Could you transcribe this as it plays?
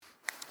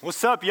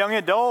What's up, young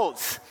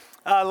adults?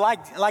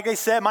 Like I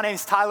said, my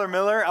name's Tyler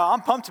Miller.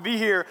 I'm pumped to be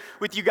here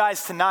with you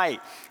guys tonight.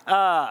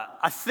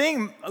 I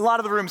think a lot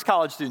of the room's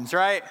college students,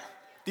 right?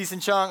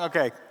 Decent chunk?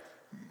 Okay,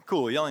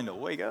 cool. Y'all need to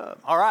wake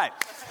up. All right.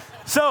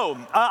 So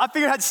I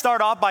figured I'd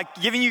start off by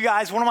giving you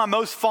guys one of my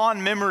most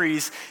fond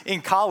memories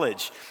in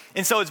college.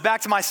 And so it's back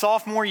to my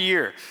sophomore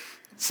year.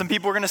 Some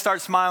people are going to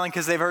start smiling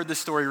because they've heard this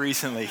story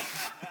recently.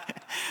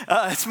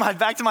 It's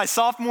back to my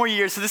sophomore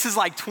year. So this is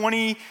like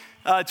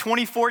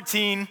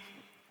 2014.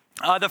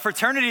 The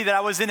fraternity that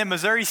I was in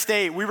Missouri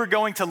State, we were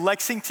going to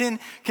Lexington,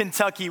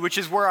 Kentucky, which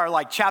is where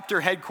our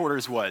chapter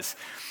headquarters was.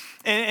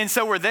 And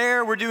so we're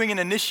there, we're doing an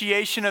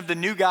initiation of the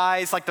new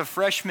guys, like the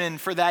freshmen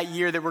for that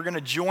year that were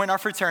gonna join our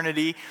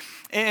fraternity.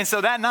 And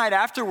so that night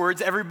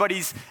afterwards,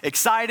 everybody's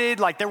excited,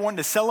 like they're wanting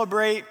to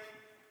celebrate.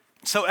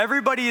 So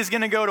everybody is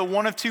gonna go to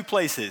one of two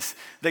places.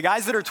 The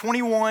guys that are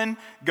 21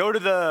 go to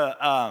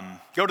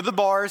the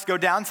bars, go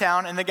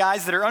downtown, and the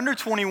guys that are under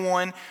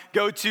 21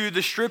 go to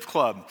the strip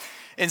club.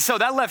 And so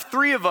that left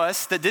three of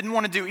us that didn't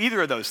want to do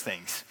either of those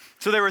things.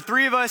 So there were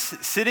three of us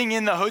sitting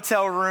in the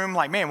hotel room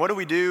like, man, what do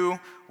we do?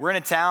 We're in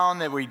a town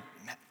that we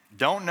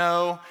don't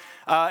know.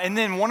 And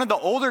then one of the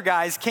older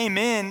guys came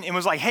in and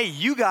was like, hey,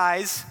 you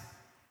guys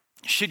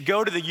should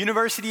go to the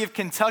University of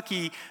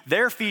Kentucky,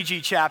 their Fiji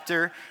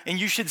chapter, and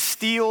you should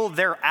steal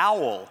their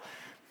owl.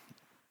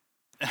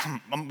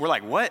 We're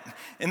like, what?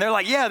 And they're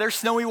like, yeah, their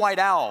snowy white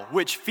owl,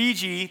 which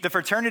Fiji, the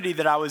fraternity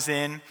that I was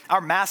in, our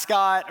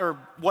mascot or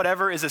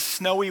whatever is a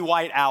snowy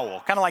white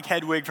owl, kind of like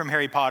Hedwig from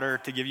Harry Potter,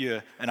 to give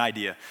you an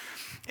idea.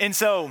 And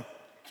so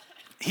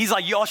he's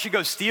like, y'all should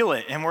go steal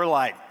it. And we're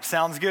like,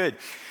 sounds good.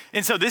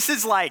 And so this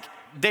is like,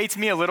 dates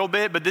me a little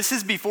bit, but this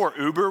is before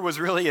Uber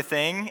was really a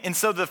thing. And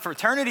so the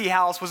fraternity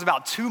house was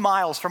about 2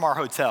 miles from our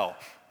hotel.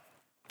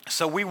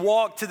 So we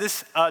walk to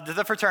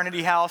the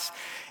fraternity house,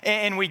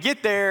 and we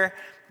get there.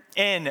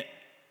 And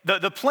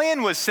the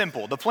plan was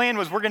simple. The plan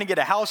was we're going to get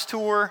a house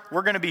tour.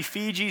 We're going to be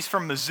Fiji's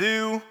from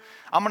Mizzou.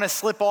 I'm going to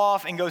slip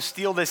off and go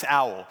steal this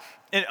owl.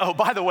 And oh,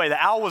 by the way,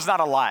 the owl was not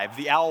alive.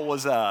 The owl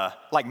was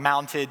like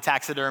mounted,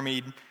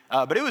 taxidermied,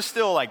 but it was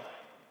still like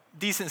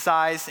decent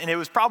size, and it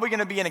was probably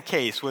going to be in a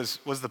case was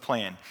the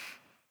plan.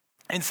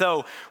 And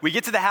so we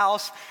get to the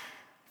house.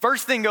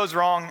 First thing goes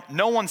wrong.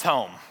 No one's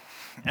home.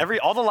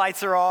 All the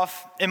lights are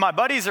off, and my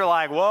buddies are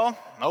like, well,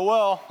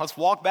 let's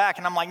walk back.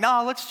 And I'm like,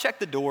 nah, let's check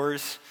the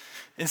doors.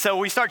 And so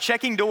we start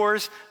checking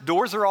doors.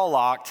 Doors are all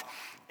locked.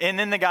 And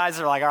then the guys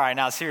are like, all right,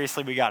 now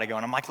seriously, we gotta go.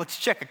 And I'm like, let's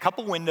check a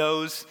couple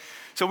windows.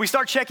 So we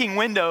start checking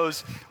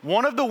windows.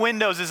 One of the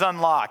windows is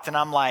unlocked. And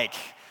I'm like,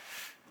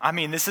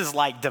 this is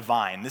like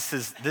divine. This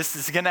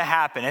is gonna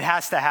happen. It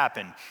has to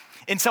happen.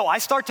 And so I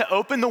start to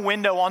open the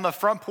window on the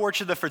front porch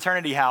of the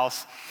fraternity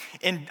house,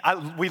 and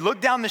we look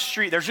down the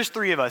street. There's just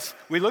three of us.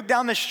 We look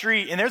down the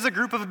street, and there's a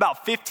group of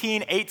about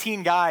 15,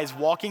 18 guys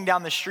walking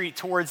down the street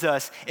towards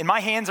us, and my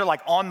hands are like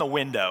on the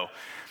window.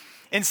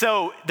 And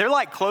so they're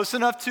like close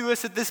enough to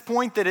us at this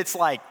point that it's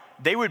like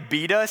they would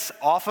beat us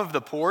off of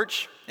the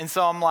porch. And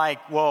so I'm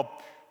like, well,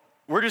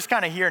 we're just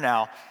kind of here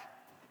now.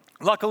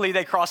 Luckily,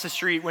 they crossed the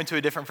street, went to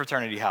a different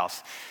fraternity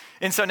house.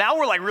 And so now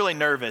we're like really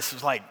nervous.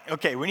 It's like,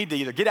 okay, we need to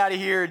either get out of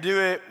here or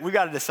do it. We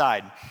got to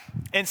decide.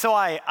 And so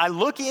I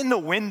look in the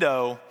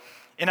window,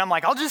 and I'm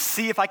like, I'll just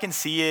see if I can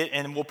see it,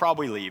 and we'll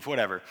probably leave,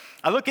 whatever.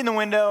 I look in the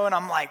window, and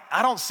I'm like,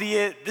 I don't see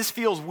it. This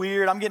feels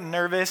weird. I'm getting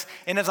nervous.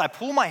 And as I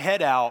pull my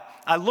head out,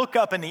 I look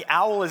up, and the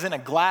owl is in a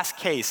glass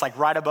case, like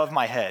right above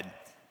my head.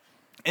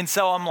 And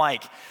so I'm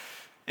like,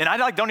 and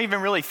I don't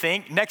even really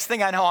think. Next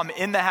thing I know, I'm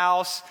in the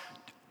house,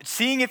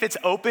 seeing if it's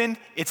open.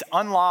 It's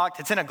unlocked.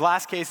 It's in a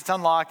glass case. It's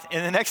unlocked.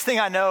 And the next thing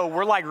I know,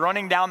 we're like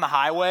running down the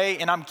highway,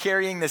 and I'm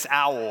carrying this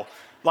owl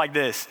like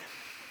this.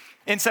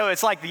 And so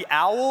it's like the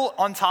owl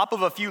on top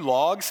of a few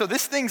logs. So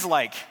this thing's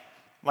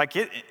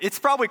it's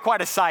probably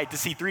quite a sight to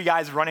see three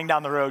guys running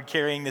down the road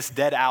carrying this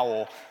dead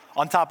owl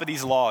on top of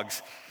these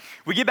logs.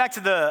 We get back to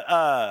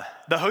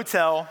the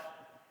hotel.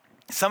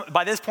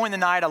 By this point in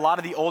the night, a lot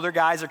of the older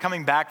guys are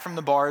coming back from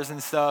the bars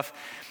and stuff.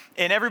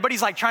 And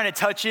everybody's like trying to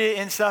touch it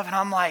and stuff. And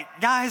I'm like,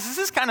 guys, this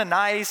is kind of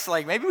nice.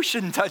 Like maybe we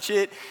shouldn't touch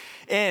it.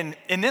 And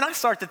then I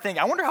start to think,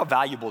 I wonder how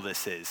valuable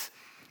this is.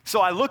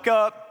 So I look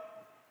up,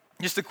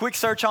 just a quick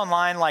search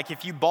online, like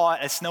if you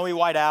bought a snowy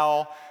white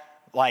owl,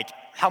 like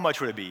how much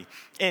would it be?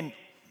 And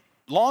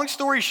long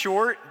story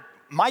short,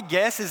 my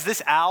guess is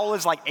this owl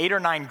is like $8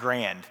 or $9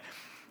 grand.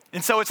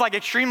 And so it's like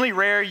extremely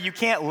rare. You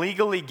can't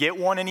legally get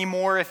one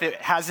anymore if it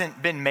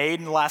hasn't been made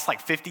in the last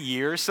like 50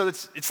 years. So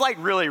it's like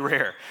really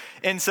rare.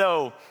 And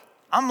so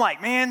I'm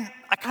like, man,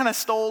 I kind of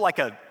stole like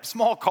a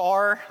small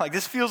car. Like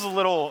this feels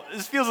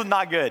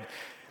not good.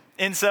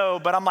 And so,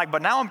 but I'm like,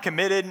 but now I'm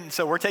committed. And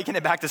so we're taking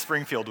it back to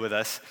Springfield with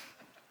us.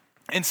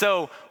 And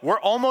so we're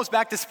almost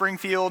back to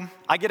Springfield.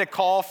 I get a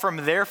call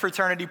from their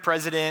fraternity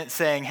president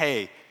saying,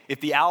 hey,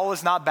 if the owl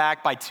is not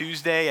back by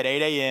Tuesday at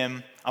 8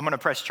 a.m., I'm going to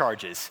press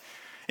charges.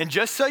 And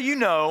just so you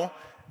know,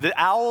 the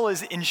owl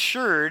is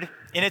insured,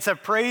 and it's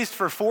appraised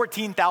for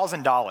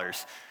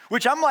 $14,000,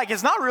 which I'm like,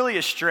 is not really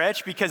a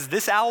stretch because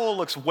this owl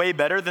looks way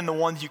better than the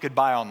ones you could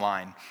buy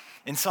online.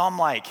 And so I'm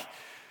like,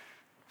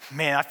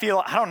 man,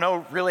 I don't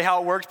know really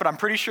how it works, but I'm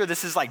pretty sure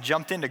this is like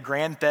jumped into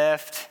grand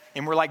theft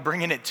and we're like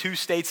bringing it 2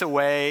 states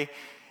away.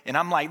 And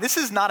I'm like, this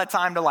is not a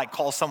time to like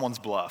call someone's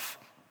bluff.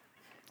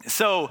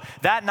 So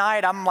that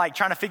night I'm like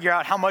trying to figure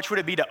out how much would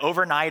it be to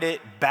overnight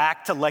it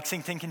back to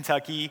Lexington,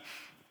 Kentucky.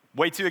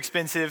 Way too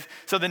expensive.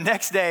 So the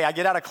next day I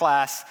get out of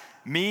class,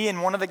 me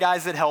and one of the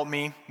guys that helped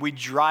me, we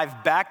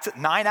drive back to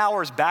 9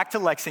 hours back to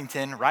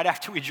Lexington right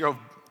after we drove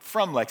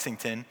from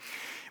Lexington.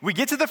 We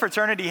get to the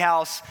fraternity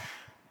house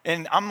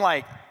and I'm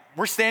like,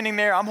 we're standing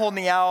there, I'm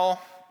holding the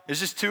owl. There's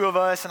just 2 of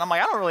us. And I'm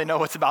like, I don't really know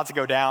what's about to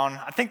go down.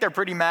 I think they're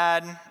pretty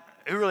mad.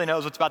 Who really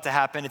knows what's about to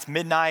happen? It's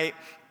midnight.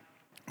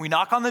 We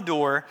knock on the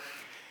door.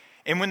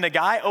 And when the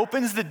guy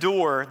opens the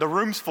door, the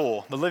room's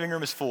full, the living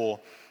room is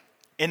full,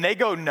 and they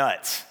go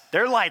nuts.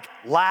 They're like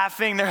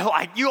laughing. They're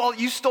like,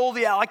 you stole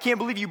the owl. I can't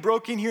believe you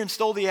broke in here and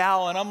stole the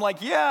owl. And I'm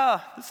like,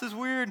 yeah, this is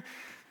weird.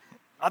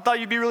 I thought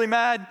you'd be really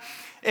mad.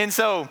 And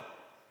so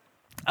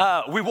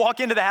we walk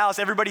into the house.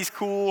 Everybody's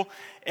cool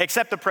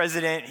except the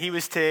president. He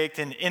was ticked.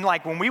 And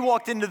like when we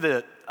walked into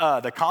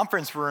the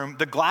conference room,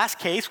 the glass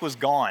case was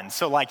gone.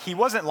 So like he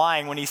wasn't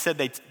lying when he said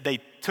they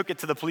took it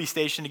to the police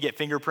station to get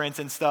fingerprints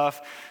and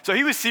stuff. So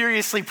he was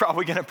seriously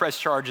probably going to press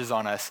charges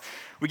on us.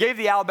 We gave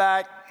the owl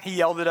back. He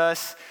yelled at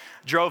us,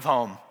 drove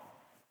home.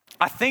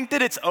 I think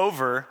that it's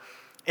over,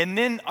 and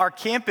then our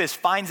campus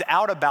finds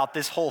out about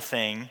this whole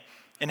thing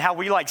and how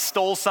we like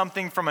stole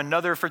something from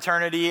another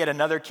fraternity at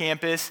another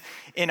campus,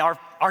 and our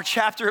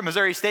chapter at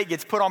Missouri State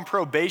gets put on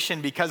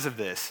probation because of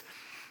this.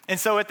 And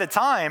so at the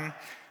time,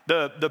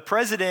 the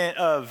president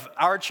of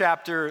our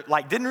chapter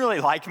like didn't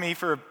really like me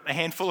for a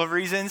handful of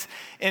reasons,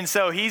 and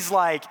so he's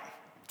like,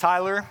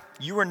 Tyler,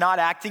 you were not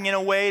acting in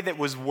a way that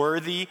was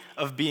worthy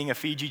of being a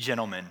Fiji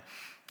gentleman.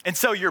 And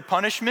so your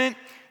punishment,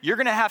 you're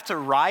gonna have to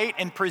write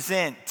and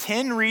present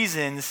 10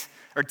 reasons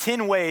or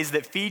 10 ways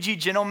that Fiji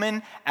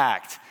gentlemen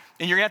act.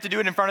 And you're gonna have to do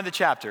it in front of the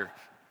chapter.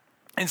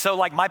 And so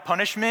like my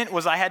punishment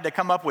was I had to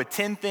come up with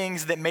 10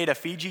 things that made a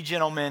Fiji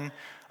gentleman,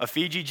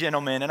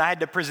 and I had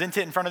to present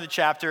it in front of the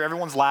chapter.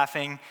 Everyone's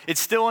laughing.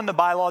 It's still in the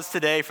bylaws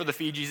today for the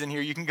Fijis in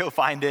here. You can go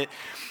find it.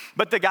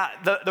 But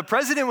the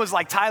president was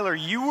like, Tyler,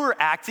 you were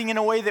acting in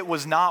a way that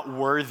was not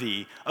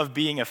worthy of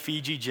being a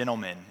Fiji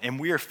gentleman, and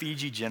we are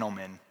Fiji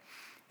gentlemen.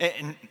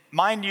 And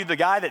mind you, the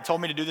guy that told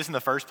me to do this in the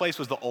first place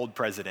was the old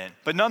president.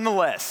 But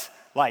nonetheless,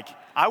 like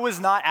I was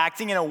not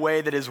acting in a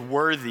way that is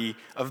worthy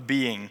of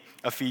being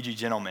a Fiji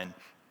gentleman.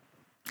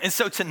 And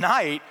so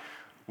tonight,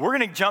 we're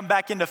gonna jump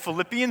back into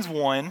Philippians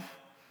 1,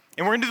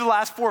 and we're gonna do the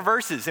last 4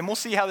 verses, and we'll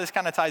see how this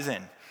kind of ties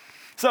in.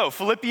 So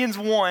Philippians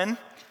 1,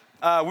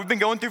 we've been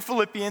going through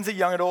Philippians at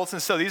Young Adults,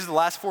 and so these are the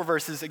last 4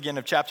 verses, again,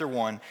 of chapter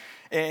 1,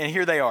 and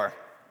here they are.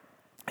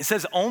 It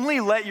says,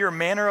 only let your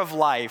manner of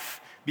life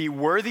be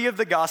worthy of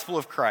the gospel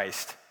of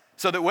Christ,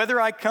 so that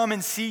whether I come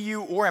and see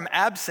you or am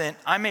absent,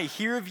 I may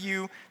hear of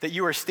you that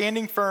you are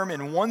standing firm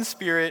in one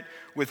spirit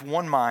with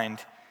one mind,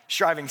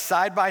 striving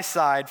side by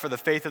side for the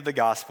faith of the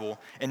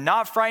gospel, and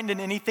not frightened in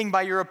anything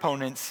by your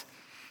opponents.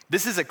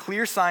 This is a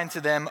clear sign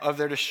to them of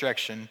their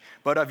destruction,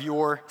 but of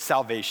your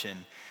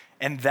salvation,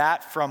 and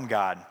that from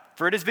God.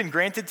 For it has been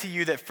granted to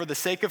you that for the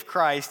sake of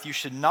Christ, you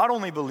should not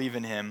only believe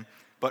in him,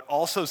 but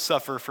also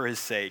suffer for his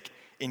sake,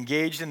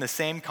 engaged in the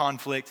same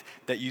conflict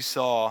that you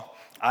saw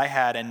I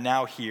had and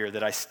now hear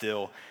that I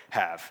still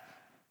have.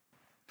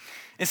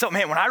 And so,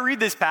 man, when I read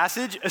this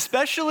passage,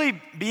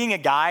 especially being a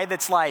guy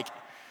that's like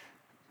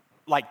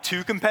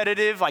too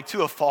competitive, like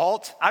to a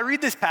fault, I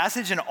read this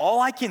passage and all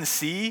I can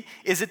see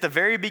is at the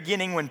very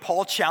beginning when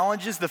Paul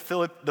challenges the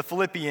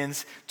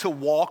Philippians to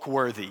walk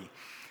worthy,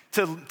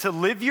 to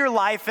live your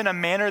life in a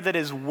manner that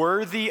is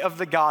worthy of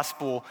the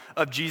gospel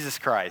of Jesus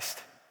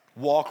Christ.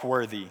 Walk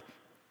worthy.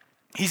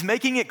 He's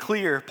making it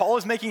clear, Paul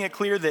is making it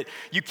clear that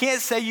you can't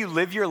say you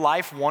live your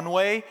life one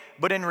way,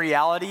 but in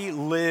reality,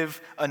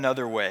 live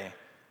another way.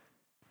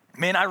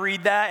 Man, I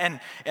read that and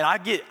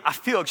I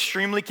feel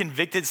extremely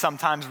convicted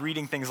sometimes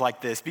reading things like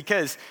this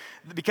because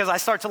I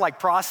start to like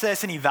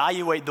process and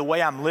evaluate the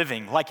way I'm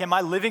living. Like, am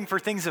I living for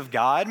things of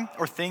God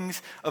or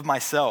things of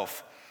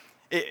myself?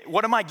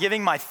 What am I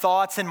giving my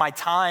thoughts and my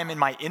time and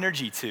my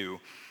energy to?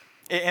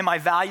 Am I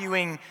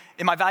valuing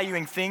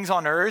things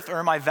on earth or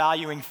am I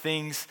valuing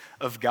things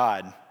of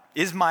God?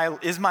 Is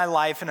my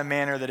life in a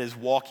manner that is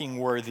walking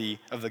worthy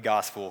of the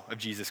gospel of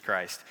Jesus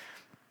Christ?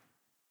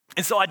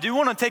 And so I do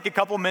want to take a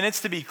couple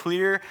minutes to be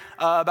clear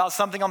about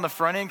something on the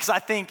front end, because I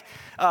think,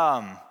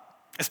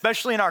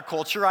 especially in our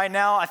culture right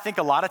now, I think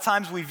a lot of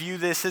times we view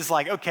this as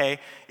like, okay,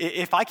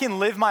 if I can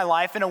live my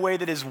life in a way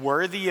that is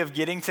worthy of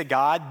getting to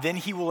God, then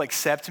he will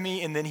accept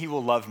me and then he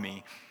will love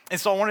me. And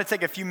so I want to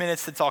take a few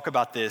minutes to talk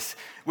about this,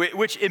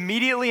 which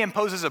immediately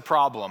imposes a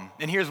problem.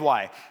 And here's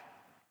why.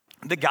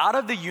 The God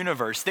of the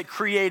universe that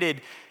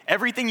created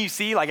everything you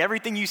see, like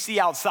everything you see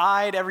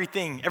outside,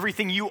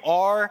 everything you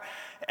are,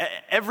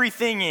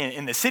 everything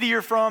in the city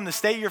you're from, the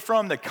state you're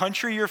from, the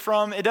country you're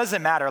from, it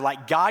doesn't matter.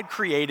 Like God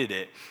created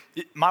it.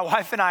 My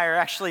wife and I are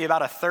actually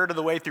about a third of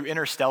the way through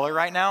Interstellar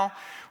right now,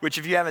 which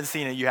if you haven't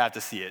seen it, you have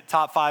to see it.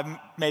 Top 5,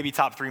 maybe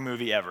top 3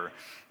 movie ever.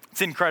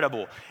 It's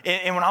incredible.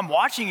 And when I'm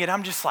watching it,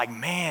 I'm just like,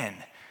 man,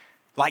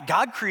 like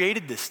God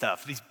created this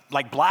stuff. These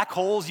like black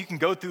holes, you can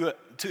go through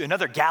to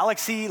another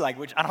galaxy, like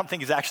which I don't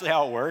think is actually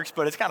how it works,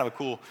 but it's kind of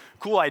a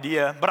cool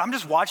idea. But I'm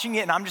just watching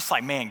it and I'm just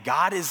like, man,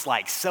 God is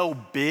like so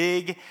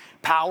big,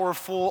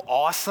 powerful,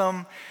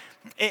 awesome.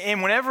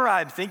 And whenever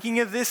I'm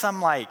thinking of this,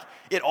 I'm like,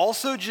 it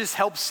also just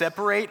helps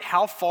separate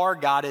how far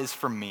God is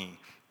from me.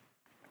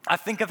 I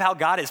think of how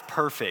God is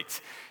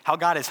perfect, how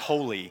God is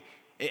holy,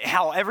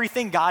 how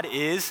everything God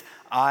is,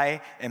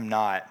 I am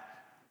not.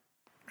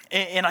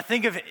 And I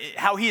think of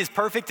how he is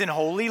perfect and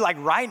holy. Like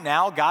right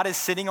now, God is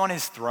sitting on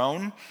his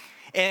throne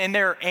and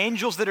there are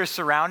angels that are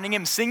surrounding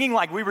him singing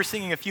like we were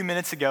singing a few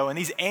minutes ago. And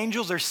these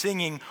angels are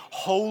singing,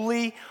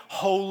 holy,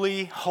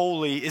 holy,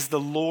 holy is the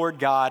Lord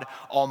God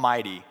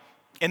Almighty.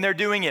 And they're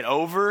doing it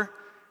over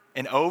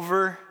and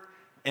over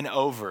and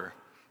over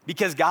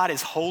because God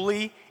is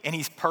holy and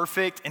he's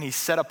perfect and he's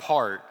set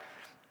apart.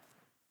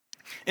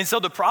 And so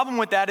the problem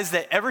with that is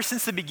that ever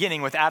since the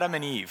beginning with Adam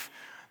and Eve,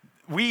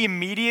 we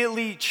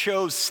immediately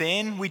chose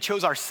sin, we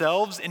chose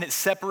ourselves, and it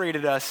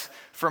separated us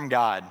from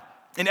God.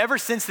 And ever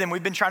since then,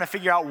 we've been trying to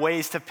figure out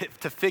ways to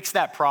fix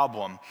that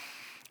problem.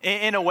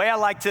 In a way I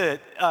like to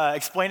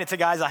explain it to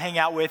guys I hang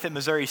out with at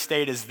Missouri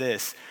State is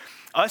this.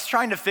 Us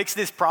trying to fix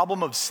this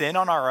problem of sin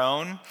on our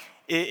own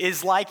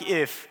is like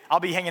if I'll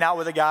be hanging out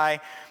with a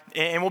guy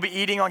and we'll be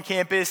eating on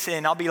campus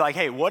and I'll be like,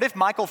 hey, what if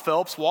Michael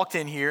Phelps walked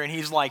in here and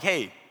he's like,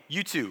 hey,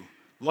 you two,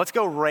 let's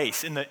go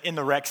race in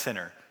the rec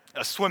center,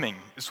 a swimming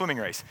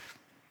race.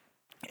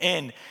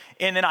 And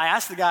then I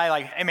asked the guy,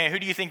 like, hey man, who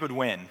do you think would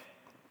win?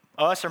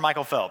 Us or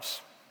Michael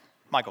Phelps?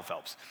 Michael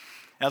Phelps.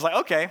 And I was like,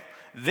 okay.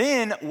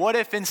 Then what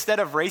if instead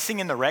of racing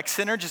in the rec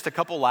center, just a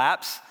couple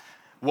laps,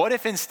 what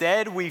if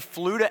instead we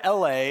flew to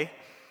LA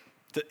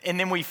and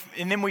then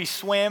we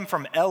swam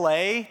from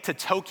LA to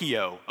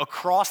Tokyo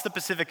across the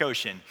Pacific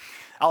Ocean?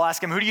 I'll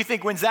ask him, who do you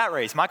think wins that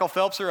race, Michael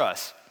Phelps or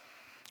us?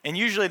 And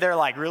usually they're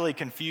like really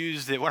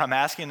confused at what I'm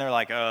asking. They're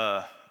like,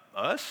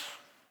 us?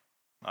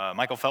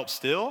 Michael Phelps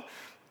still?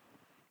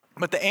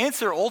 But the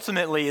answer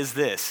ultimately is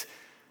this.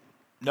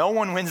 No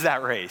one wins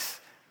that race.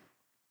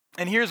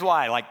 And here's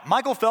why. Like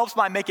Michael Phelps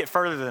might make it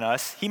further than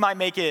us. He might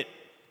make it,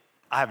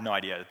 I have no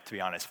idea, to be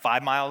honest,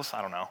 5 miles?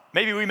 I don't know.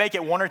 Maybe we make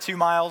it 1 or 2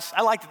 miles.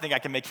 I like to think I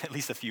can make at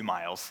least a few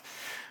miles.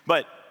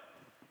 But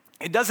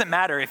it doesn't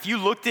matter. If you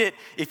looked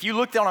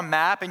on a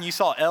map and you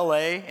saw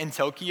LA and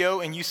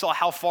Tokyo and you saw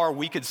how far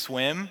we could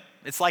swim,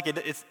 it's like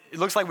it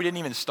looks like we didn't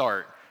even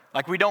start.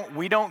 Like we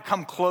don't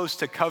come close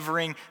to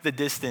covering the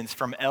distance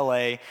from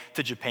LA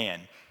to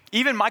Japan.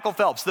 Even Michael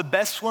Phelps, the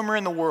best swimmer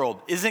in the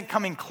world, isn't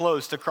coming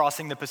close to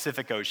crossing the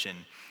Pacific Ocean.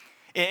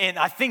 And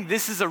I think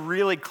this is a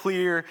really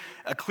clear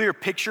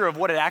picture of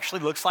what it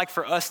actually looks like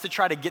for us to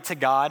try to get to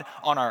God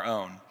on our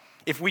own.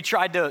 If we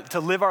tried to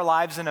live our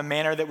lives in a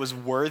manner that was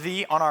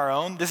worthy on our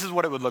own, this is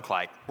what it would look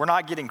like. We're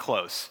not getting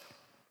close.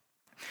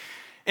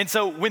 And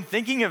so when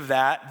thinking of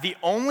that, the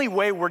only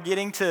way we're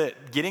getting to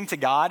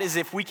God is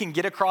if we can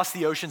get across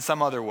the ocean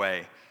some other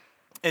way.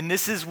 And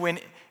this is when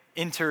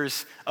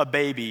enters a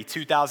baby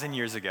 2,000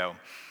 years ago.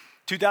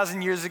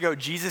 2,000 years ago,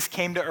 Jesus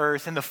came to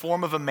earth in the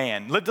form of a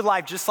man, lived a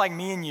life just like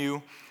me and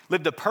you,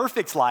 lived a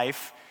perfect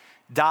life,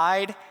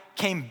 died,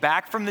 came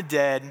back from the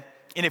dead,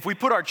 and if we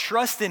put our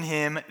trust in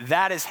him,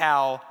 that is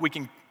how we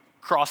can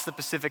cross the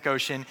Pacific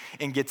Ocean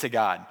and get to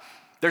God.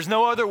 There's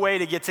no other way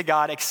to get to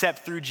God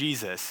except through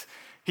Jesus.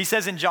 He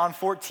says in John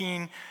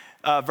 14,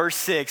 verse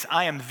 6,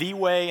 I am the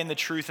way and the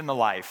truth and the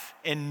life,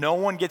 and no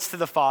one gets to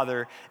the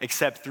Father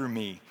except through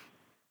me.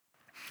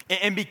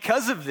 And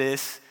because of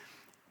this,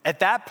 at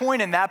that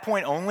point and that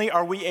point only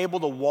are we able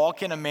to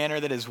walk in a manner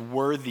that is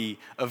worthy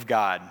of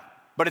God.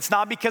 But it's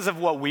not because of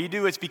what we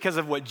do, it's because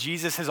of what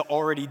Jesus has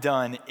already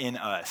done in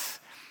us.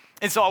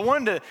 And so I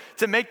wanted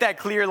to make that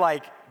clear,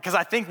 like, because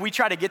I think we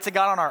try to get to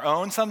God on our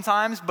own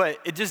sometimes, but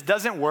it just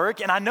doesn't work.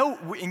 And I know,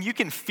 and you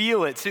can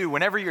feel it too,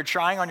 whenever you're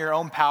trying on your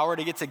own power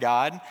to get to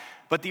God,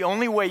 but the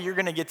only way you're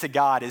gonna get to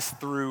God is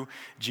through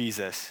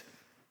Jesus.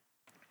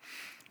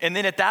 And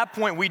then at that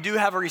point, we do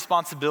have a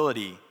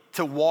responsibility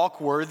to walk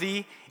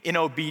worthy in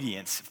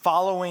obedience,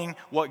 following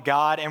what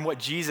God and what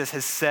Jesus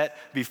has set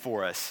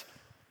before us.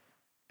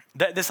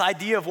 This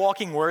idea of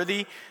walking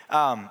worthy,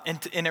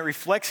 and it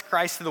reflects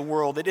Christ to the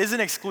world, it isn't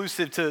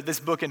exclusive to this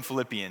book in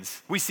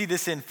Philippians. We see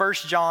this in 1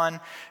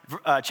 John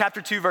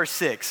chapter 2, verse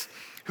 6.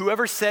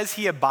 Whoever says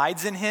he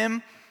abides in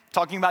him,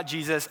 talking about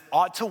Jesus,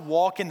 ought to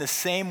walk in the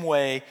same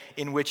way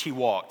in which he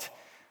walked.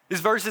 This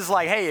verse is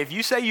like, hey, if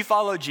you say you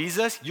follow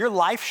Jesus, your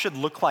life should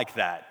look like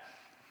that.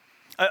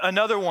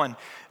 Another one,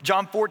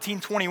 John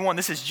 14:21,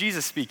 this is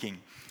Jesus speaking.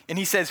 And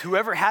he says,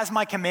 whoever has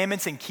my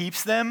commandments and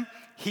keeps them,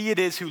 he it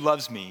is who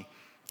loves me.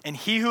 And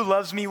he who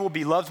loves me will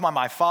be loved by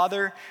my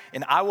Father,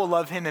 and I will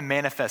love him and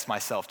manifest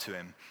myself to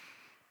him.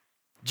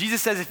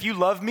 Jesus says, if you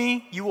love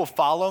me, you will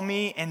follow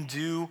me and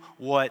do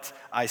what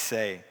I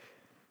say.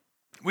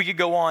 We could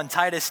go on,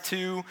 Titus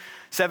 2,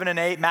 7 and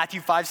 8,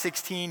 Matthew 5,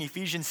 16,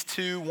 Ephesians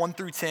 2, 1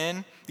 through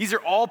 10. These are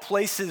all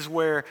places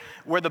where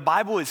the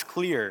Bible is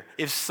clear.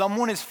 If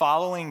someone is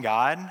following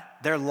God,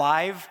 their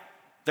life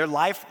Their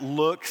life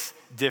looks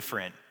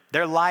different.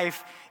 Their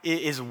life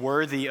is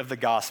worthy of the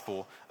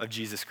gospel of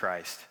Jesus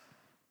Christ.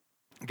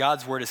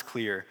 God's word is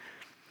clear.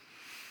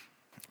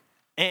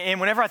 And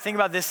whenever I think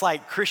about this,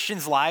 like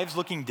Christians' lives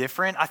looking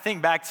different, I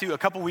think back to a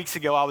couple weeks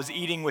ago, I was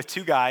eating with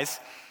two guys,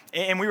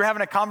 and we were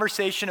having a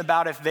conversation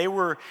about if they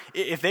were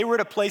at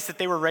a place that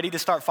they were ready to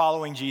start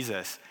following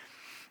Jesus.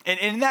 And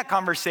in that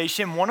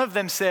conversation, one of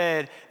them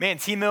said, man,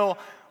 T-Mill,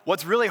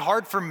 what's really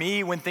hard for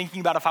me when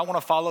thinking about if I want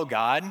to follow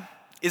God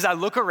is I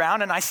look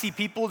around and I see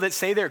people that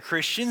say they're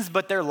Christians,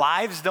 but their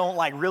lives don't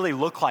like really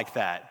look like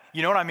that.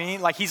 You know what I mean?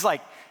 Like he's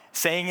like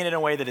saying it in a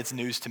way that it's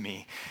news to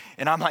me.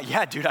 And I'm like,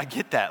 yeah, dude, I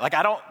get that. Like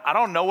I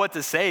don't know what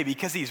to say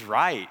because he's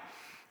right.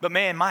 But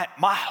man, my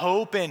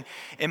hope and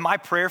my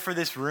prayer for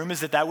this room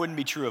is that wouldn't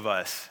be true of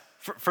us.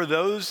 For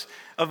those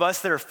of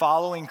us that are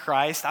following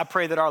Christ, I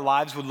pray that our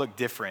lives would look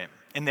different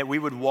and that we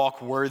would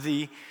walk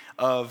worthy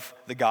of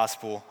the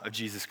gospel of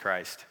Jesus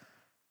Christ.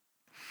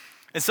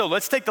 And so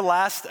let's take the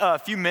last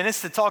few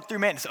minutes to talk through,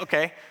 man,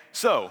 okay,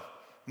 so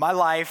my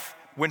life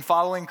when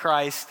following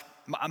Christ,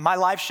 my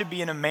life should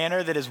be in a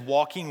manner that is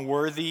walking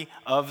worthy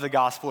of the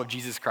gospel of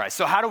Jesus Christ.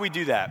 So how do we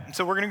do that? And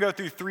so we're gonna go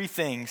through three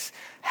things,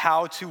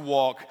 how to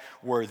walk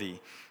worthy.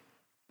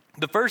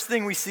 The first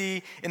thing we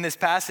see in this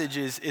passage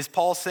is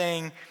Paul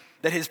saying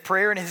that his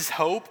prayer and his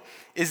hope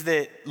is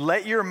that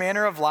let your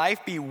manner of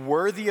life be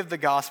worthy of the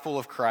gospel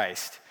of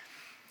Christ.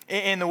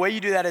 And the way you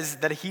do that is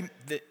that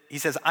he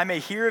says, I may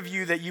hear of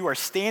you that you are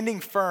standing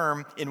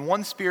firm in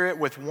one spirit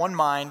with one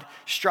mind,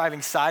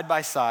 striving side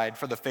by side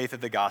for the faith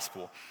of the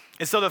gospel.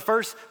 And so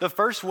the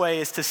first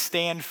way is to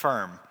stand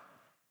firm,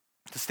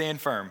 to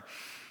stand firm.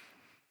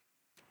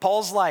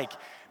 Paul's like,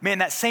 man,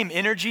 that same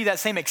energy, that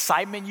same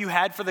excitement you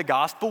had for the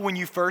gospel when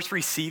you first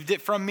received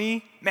it from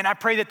me, man, I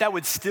pray that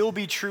would still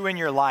be true in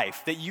your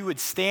life, that you would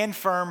stand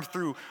firm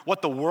through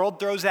what the world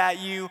throws at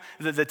you,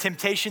 the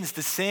temptations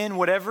to sin,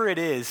 whatever it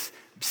is,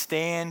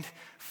 stand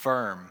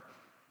firm.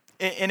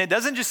 And it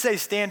doesn't just say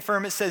stand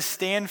firm, it says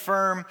stand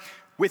firm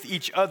with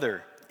each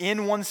other,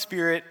 in one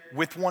spirit,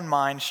 with one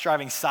mind,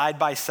 striving side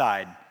by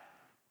side.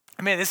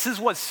 Man, this is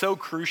what's so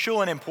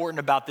crucial and important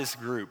about this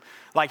group.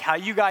 Like how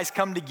you guys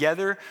come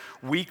together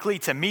weekly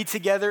to meet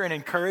together and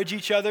encourage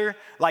each other.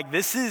 Like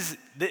this is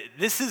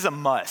a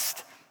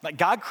must. Like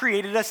God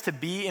created us to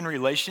be in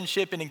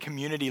relationship and in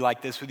community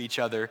like this with each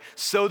other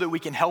so that we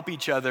can help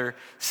each other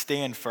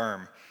stand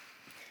firm.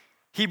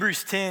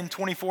 Hebrews 10,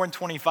 24 and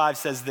 25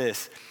 says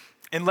this,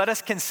 and let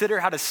us consider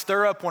how to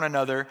stir up one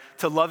another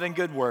to love and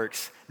good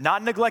works,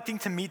 not neglecting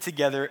to meet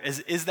together as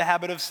is the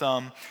habit of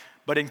some,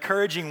 but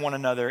encouraging one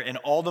another, and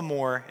all the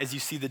more as you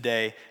see the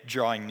day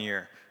drawing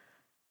near.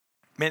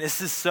 Man,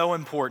 this is so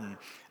important.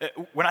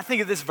 When I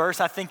think of this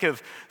verse, I think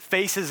of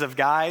faces of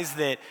guys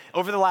that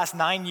over the last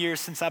 9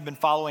 years since I've been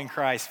following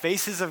Christ,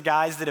 faces of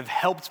guys that have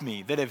helped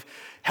me, that have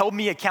held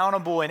me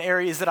accountable in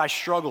areas that I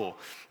struggle,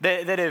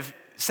 that have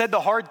said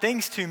the hard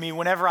things to me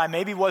whenever I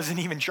maybe wasn't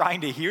even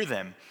trying to hear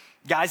them.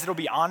 Guys that'll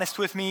be honest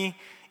with me,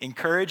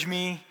 encourage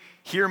me,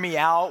 hear me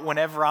out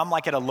whenever I'm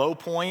like at a low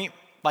point.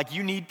 Like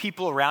you need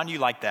people around you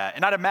like that.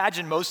 And I'd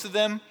imagine most of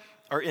them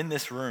are in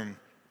this room.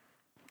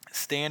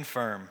 Stand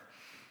firm.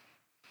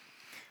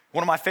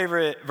 One of my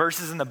favorite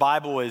verses in the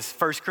Bible is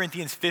 1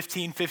 Corinthians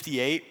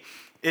 15:58.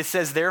 It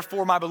says,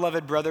 therefore, my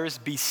beloved brothers,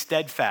 be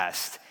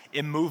steadfast,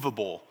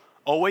 immovable,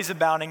 always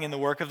abounding in the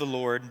work of the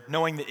Lord,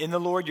 knowing that in the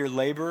Lord your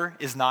labor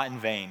is not in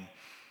vain.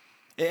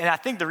 And I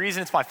think the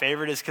reason it's my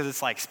favorite is because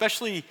it's like,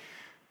 especially,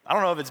 I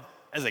don't know if it's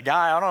as a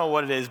guy, I don't know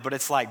what it is, but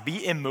it's like,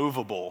 be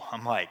immovable.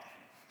 I'm like,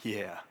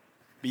 yeah,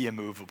 be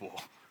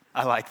immovable.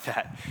 I like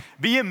that.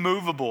 Be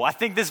immovable. I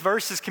think this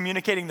verse is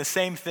communicating the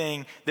same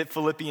thing that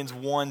Philippians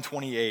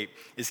 1:28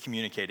 is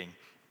communicating.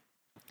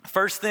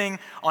 First thing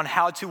on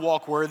how to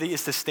walk worthy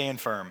is to stand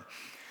firm.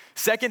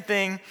 Second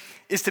thing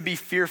is to be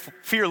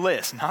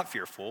fearless, not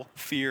fearful,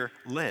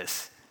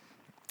 fearless.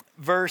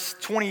 Verse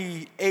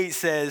 28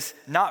 says,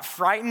 not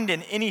frightened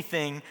in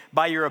anything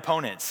by your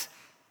opponents.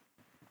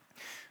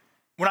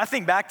 When I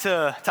think back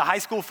to high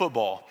school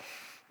football,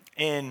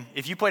 and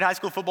if you played high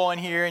school football in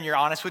here and you're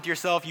honest with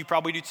yourself, you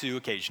probably do too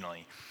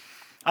occasionally.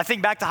 I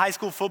think back to high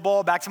school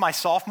football, back to my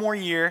sophomore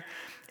year,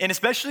 and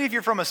especially if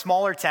you're from a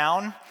smaller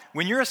town,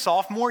 when you're a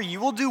sophomore, you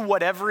will do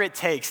whatever it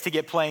takes to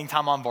get playing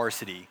time on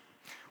varsity.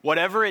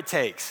 Whatever it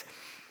takes.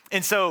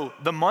 And so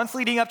the month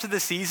leading up to the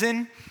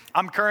season,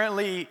 I'm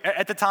currently,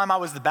 at the time I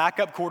was the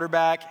backup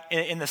quarterback,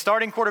 and the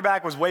starting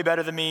quarterback was way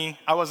better than me.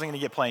 I wasn't gonna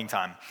get playing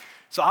time.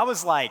 So I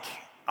was like,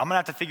 I'm gonna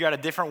have to figure out a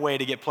different way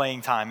to get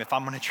playing time if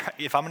I'm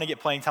gonna get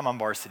playing time on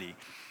varsity.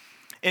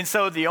 And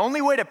so the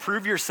only way to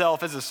prove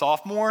yourself as a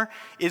sophomore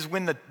is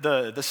when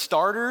the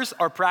starters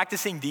are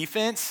practicing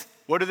defense.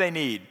 What do they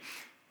need?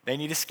 They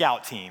need a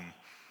scout team.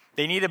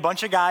 They need a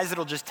bunch of guys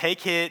that'll just take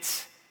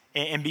hits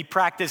and be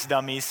practice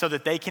dummies so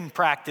that they can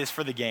practice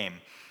for the game.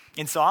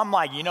 And so I'm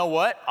like, you know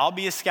what? I'll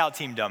be a scout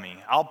team dummy.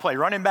 I'll play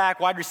running back,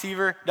 wide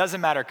receiver, doesn't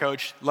matter,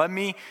 coach. Let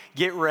me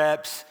get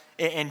reps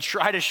and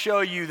try to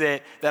show you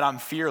that I'm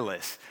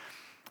fearless.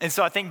 And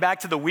so I think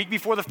back to the week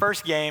before the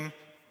first game,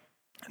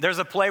 There's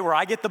a play where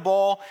I get the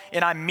ball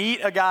and I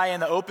meet a guy in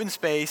the open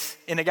space,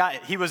 and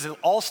he was an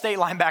all-state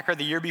linebacker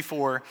the year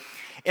before,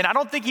 and I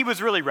don't think he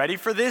was really ready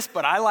for this,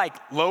 but I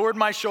lowered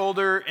my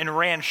shoulder and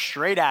ran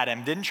straight at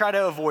him, didn't try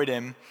to avoid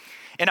him.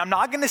 And I'm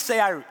not gonna say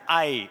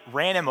I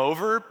ran him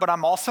over, but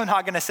I'm also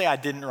not gonna say I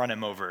didn't run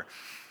him over.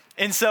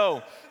 And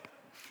so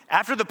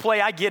after the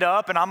play, I get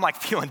up and I'm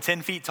feeling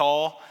 10 feet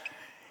tall.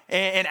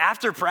 And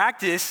after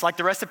practice,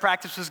 the rest of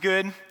practice was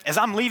good. As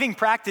I'm leaving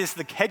practice,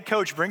 the head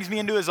coach brings me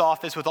into his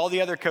office with all the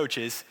other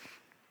coaches.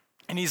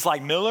 And he's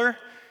like, Miller,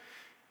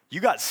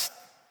 you got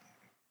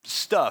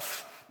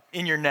stuff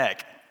in your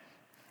neck.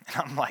 And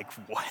I'm like,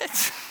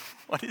 what?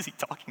 What is he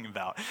talking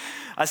about?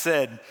 I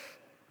said,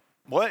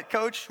 what,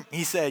 coach?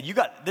 He said,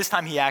 this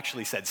time he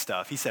actually said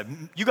stuff. He said,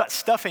 you got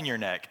stuff in your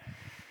neck.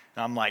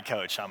 And I'm like,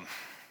 coach,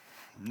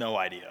 no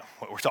idea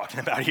what we're talking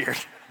about here.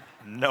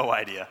 No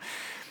idea.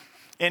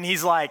 And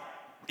he's like,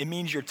 it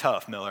means you're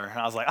tough, Miller. And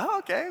I was like, oh,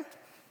 okay,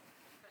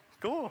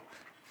 cool.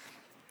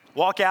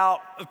 Walk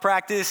out of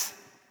practice,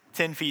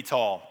 10 feet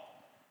tall.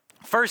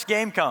 First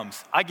game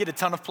comes, I get a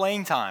ton of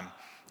playing time.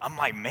 I'm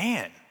like,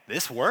 man,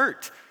 this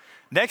worked.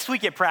 Next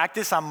week at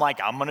practice, I'm like,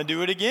 I'm gonna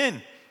do it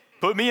again.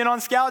 Put me in on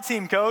scout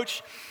team,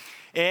 coach.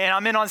 And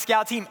I'm in on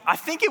scout team. I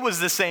think it was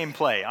the same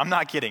play. I'm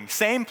not kidding.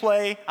 Same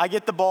play, I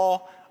get the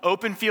ball,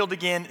 open field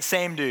again,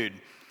 same dude.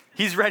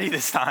 He's ready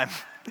this time.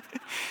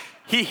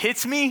 He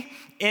hits me,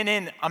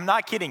 and I'm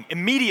not kidding,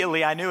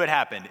 immediately I knew it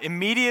happened.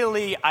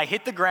 Immediately I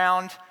hit the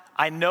ground,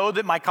 I know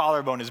that my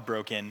collarbone is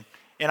broken,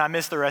 and I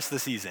missed the rest of the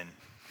season.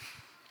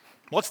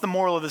 What's the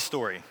moral of the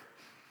story?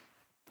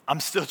 I'm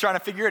still trying to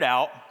figure it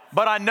out,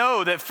 but I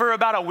know that for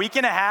about a week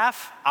and a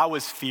half, I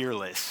was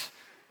fearless.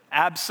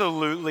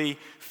 Absolutely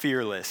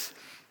fearless.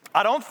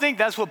 I don't think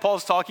that's what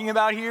Paul's talking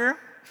about here,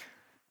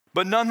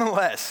 but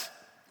nonetheless,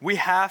 we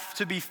have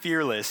to be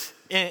fearless.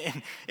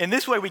 In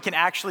this way, we can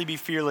actually be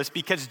fearless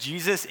because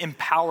Jesus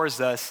empowers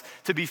us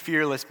to be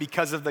fearless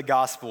because of the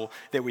gospel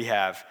that we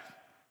have.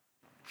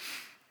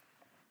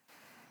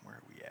 Where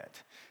are we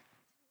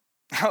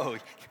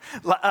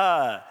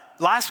at?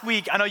 Last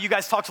week, I know you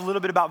guys talked a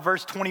little bit about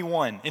verse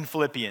 21 in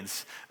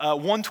Philippians.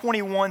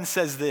 121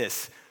 says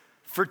this,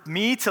 for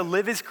me to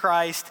live is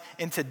Christ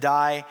and to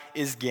die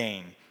is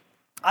gain.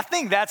 I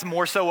think that's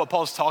more so what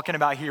Paul's talking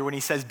about here when he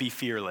says be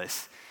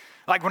fearless.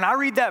 When I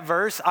read that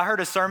verse, I heard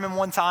a sermon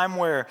one time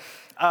where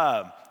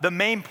the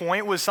main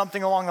point was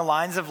something along the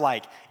lines of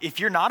if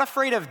you're not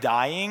afraid of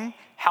dying,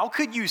 how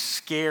could you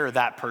scare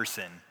that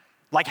person?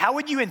 How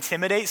would you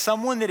intimidate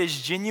someone that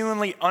is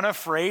genuinely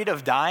unafraid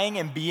of dying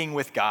and being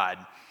with God?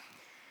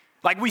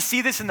 We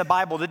see this in the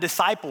Bible, the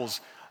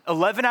disciples,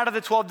 11 out of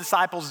the 12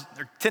 disciples,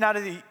 or 10 out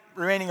of the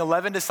remaining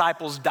 11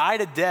 disciples died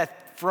a death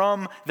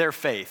from their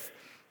faith.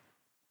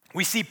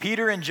 We see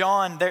Peter and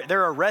John,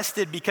 they're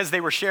arrested because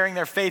they were sharing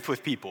their faith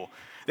with people.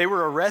 They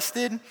were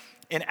arrested,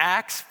 and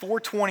Acts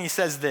 4:20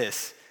 says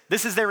this.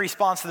 This is their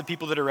response to the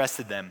people that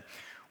arrested them.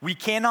 We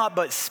cannot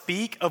but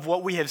speak of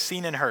what we have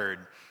seen and heard.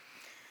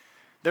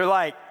 They're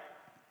I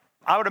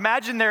would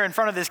imagine they're in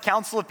front of this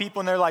council of people,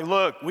 and they're like,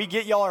 look, we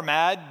get y'all are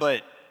mad,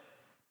 but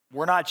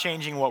we're not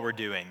changing what we're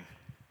doing.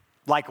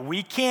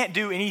 We can't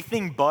do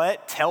anything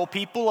but tell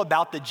people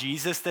about the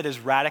Jesus that has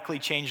radically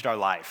changed our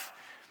life.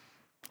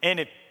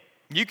 And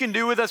you can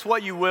do with us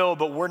what you will,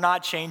 but we're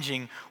not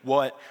changing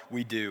what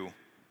we do.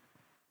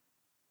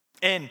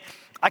 And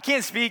I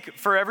can't speak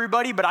for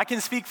everybody, but I can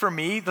speak for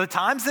me. The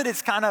times that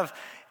it's kind of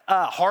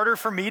harder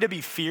for me to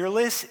be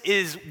fearless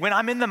is when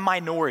I'm in the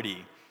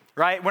minority,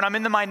 right? When I'm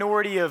in the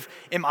minority of,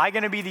 am I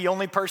gonna be the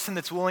only person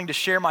that's willing to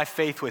share my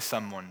faith with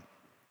someone?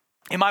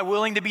 Am I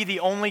willing to be the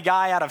only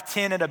guy out of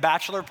 10 at a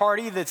bachelor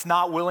party that's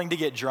not willing to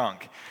get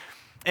drunk?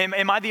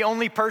 Am I the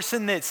only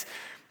person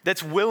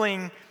that's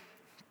willing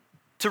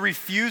to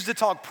refuse to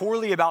talk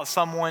poorly about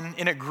someone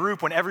in a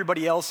group when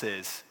everybody else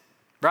is,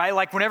 right?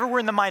 Whenever we're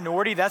in the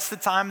minority, that's the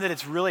time that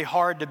it's really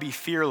hard to be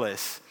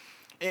fearless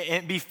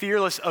and be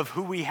fearless of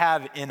who we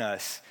have in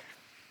us.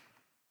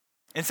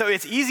 And so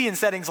it's easy in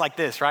settings like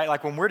this,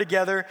 right? When we're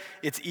together,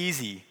 it's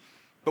easy,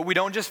 but we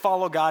don't just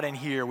follow God in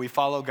here, we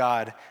follow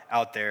God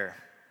out there.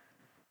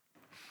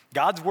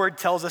 God's word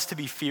tells us to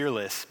be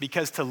fearless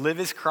because to live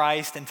is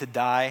Christ and to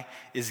die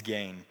is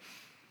gain.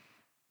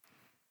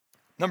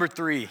 Number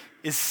 3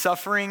 is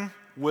suffering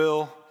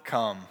will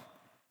come.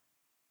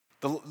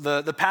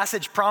 The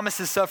passage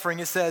promises suffering.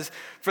 It says,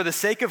 for the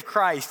sake of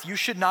Christ, you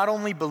should not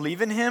only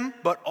believe in him,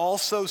 but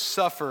also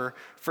suffer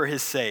for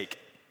his sake.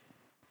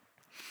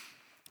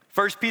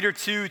 1 Peter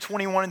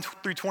 2:21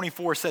 through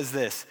 24 says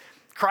this,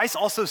 Christ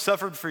also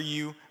suffered for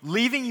you,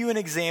 leaving you an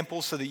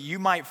example so that you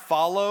might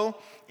follow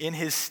in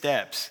his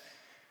steps.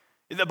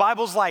 The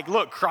Bible's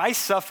look,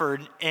 Christ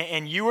suffered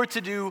and you are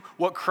to do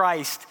what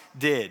Christ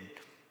did.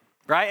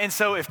 Right? And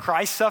so if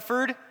Christ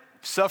suffered,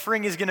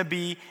 suffering is gonna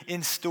be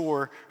in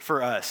store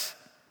for us.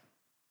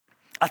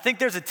 I think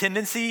there's a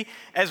tendency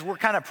as we're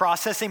kind of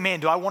processing, man,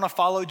 do I wanna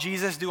follow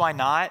Jesus? Do I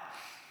not?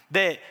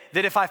 That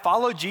if I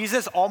follow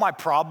Jesus, all my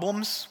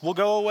problems will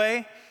go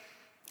away.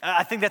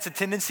 I think that's a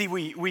tendency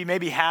we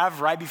maybe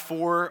have right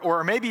before,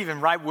 or maybe even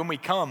right when we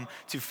come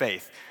to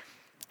faith.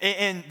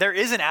 And there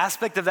is an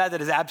aspect of that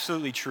is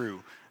absolutely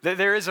true.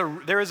 There is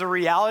a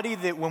reality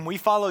that when we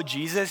follow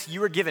Jesus,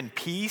 you are given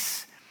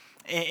peace,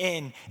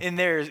 and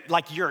there's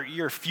like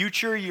your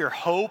future, your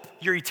hope,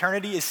 your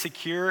eternity is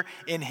secure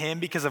in him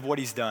because of what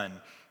he's done.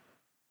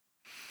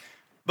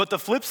 But the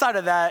flip side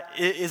of that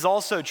is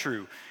also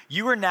true.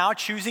 You are now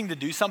choosing to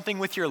do something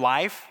with your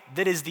life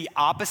that is the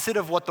opposite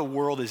of what the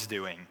world is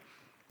doing.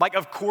 Like,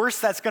 of course,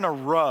 that's gonna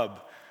rub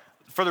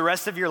for the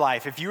rest of your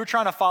life. If you were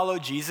trying to follow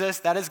Jesus,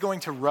 that is going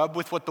to rub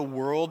with what the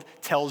world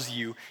tells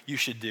you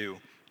should do.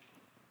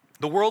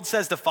 The world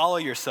says to follow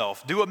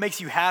yourself, do what makes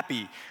you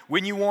happy,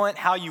 when you want,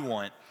 how you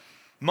want.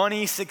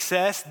 Money,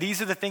 success,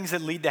 these are the things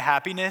that lead to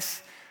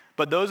happiness.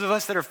 But those of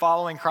us that are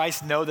following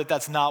Christ know that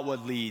that's not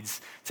what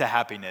leads to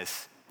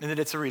happiness, and that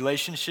it's a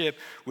relationship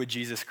with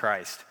Jesus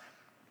Christ.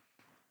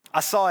 I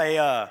saw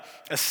a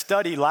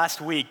study last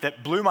week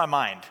that blew my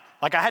mind.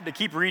 Like, I had to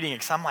keep reading it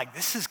because I'm like,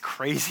 this is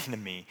crazy to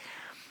me.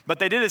 But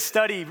they did a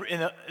study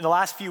in the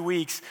last few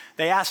weeks.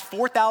 They asked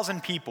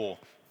 4,000 people.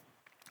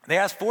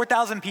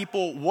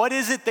 What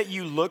is it that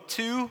you look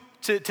to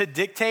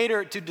dictate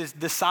or to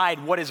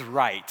decide what is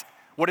right?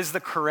 What is the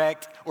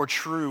correct or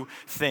true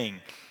thing?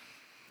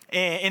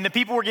 And the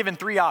people were given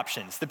three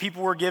options. The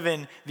people were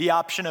given the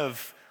option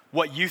of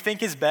what you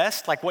think is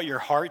best, like what your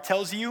heart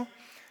tells you.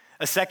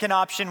 A second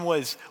option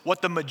was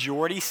what the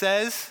majority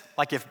says,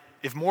 like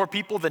if more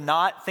people than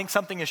not think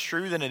something is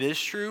true, then it is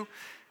true.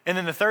 And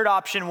then the third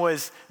option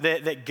was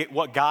that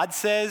what God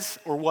says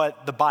or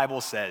what the Bible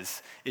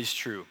says is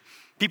true.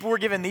 People were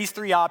given these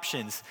three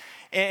options,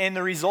 and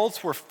the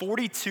results were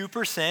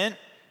 42%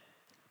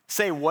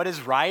 say what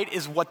is right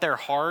is what their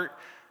heart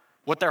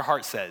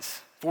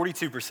says,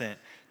 42%.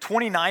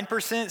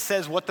 29%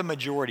 says what the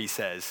majority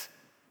says,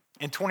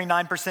 and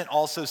 29%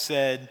 also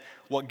said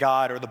what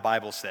God or the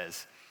Bible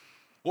says.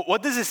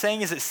 What this is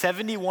saying is that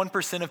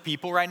 71% of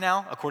people right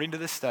now, according to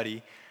this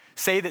study,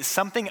 say that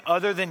something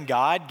other than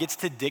God gets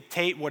to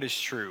dictate what is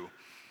true.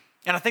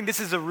 And I think this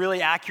is a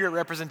really accurate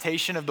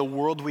representation of the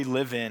world we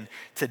live in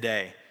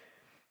today.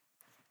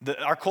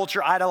 Our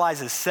culture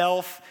idolizes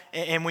self,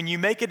 and when you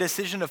make a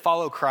decision to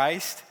follow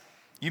Christ,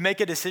 you make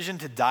a decision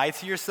to die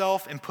to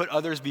yourself and put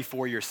others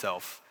before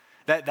yourself.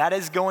 That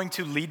is going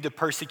to lead to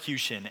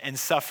persecution and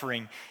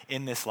suffering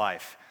in this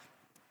life.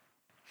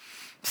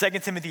 2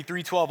 Timothy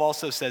 3:12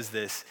 also says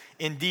this,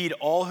 indeed,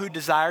 all who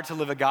desire to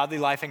live a godly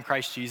life in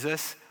Christ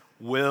Jesus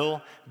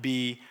will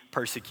be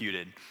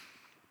persecuted.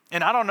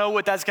 And I don't know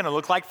what that's gonna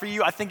look like for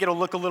you. I think it'll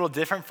look a little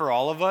different for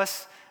all of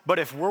us. But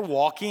if we're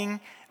walking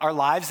our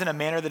lives in a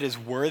manner that is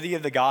worthy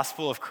of the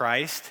gospel of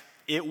Christ,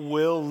 it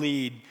will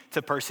lead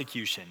to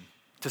persecution,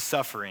 to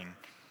suffering.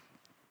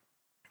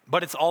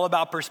 But it's all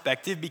about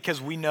perspective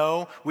because we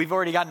know we've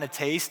already gotten a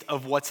taste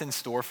of what's in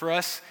store for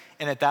us.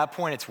 And at that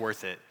point, it's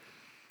worth it.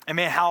 I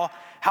mean, how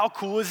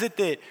cool is it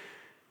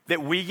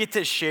that we get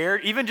to share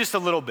even just a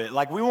little bit?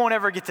 Like, we won't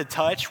ever get to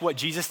touch what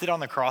Jesus did on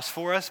the cross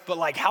for us, but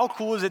like, how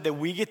cool is it that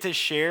we get to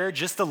share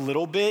just a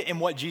little bit in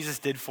what Jesus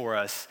did for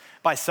us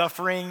by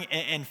suffering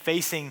and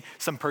facing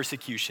some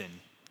persecution?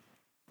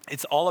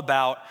 It's all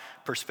about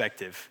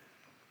perspective.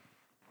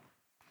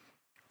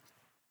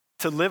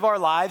 To live our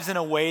lives in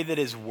a way that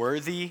is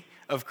worthy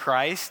of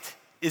Christ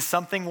is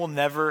something we'll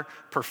never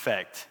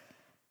perfect.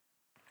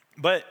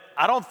 But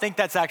I don't think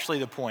that's actually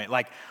the point.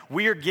 Like,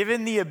 we are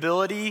given the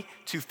ability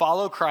to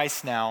follow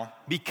Christ now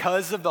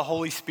because of the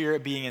Holy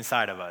Spirit being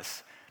inside of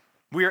us.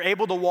 We are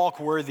able to walk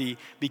worthy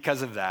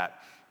because of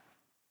that.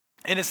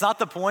 And it's not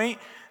the point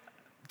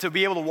to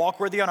be able to walk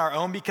worthy on our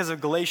own because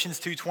of Galatians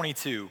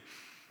 2:22,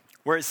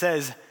 where it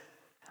says,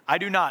 I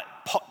do not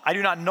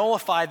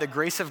nullify the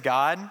grace of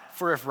God,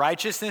 for if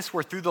righteousness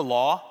were through the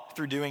law,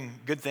 through doing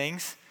good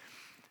things,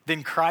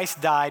 then Christ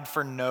died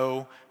for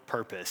no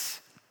purpose.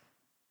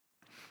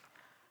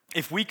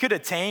 If we could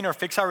attain or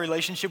fix our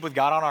relationship with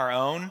God on our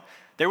own,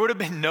 there would have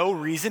been no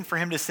reason for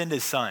him to send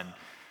his son.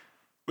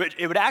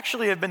 It would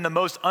actually have been the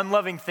most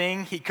unloving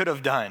thing he could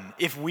have done.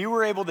 If we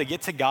were able to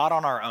get to God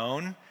on our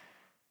own,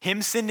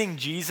 him sending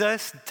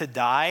Jesus to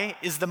die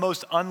is the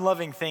most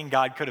unloving thing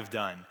God could have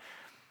done.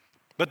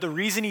 But the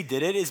reason he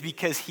did it is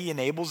because he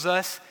enables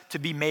us to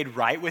be made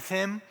right with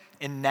him,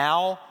 and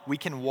now we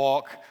can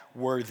walk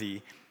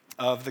worthy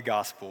of the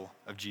gospel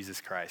of Jesus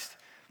Christ.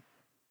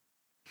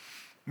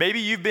 Maybe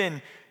you've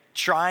been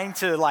trying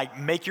to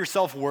make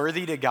yourself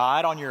worthy to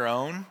God on your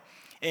own.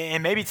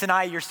 And maybe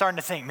tonight you're starting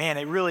to think, man,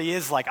 it really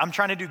is I'm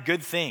trying to do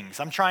good things.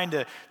 I'm trying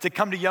to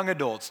come to young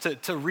adults,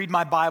 to read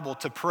my Bible,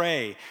 to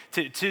pray,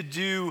 to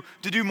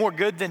do more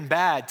good than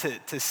bad,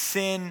 to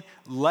sin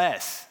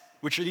less,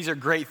 these are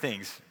great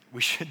things.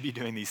 We should be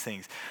doing these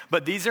things.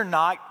 But these are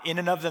not in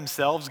and of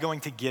themselves going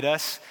to get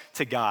us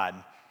to God.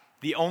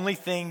 The only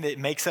thing that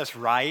makes us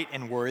right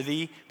and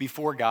worthy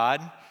before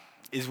God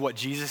is what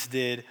Jesus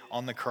did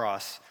on the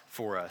cross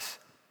for us.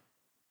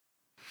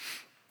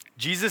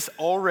 Jesus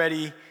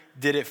already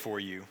did it for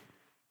you.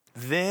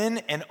 Then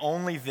and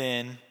only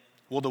then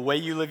will the way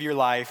you live your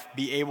life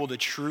be able to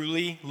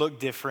truly look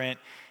different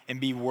and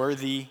be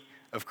worthy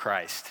of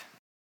Christ?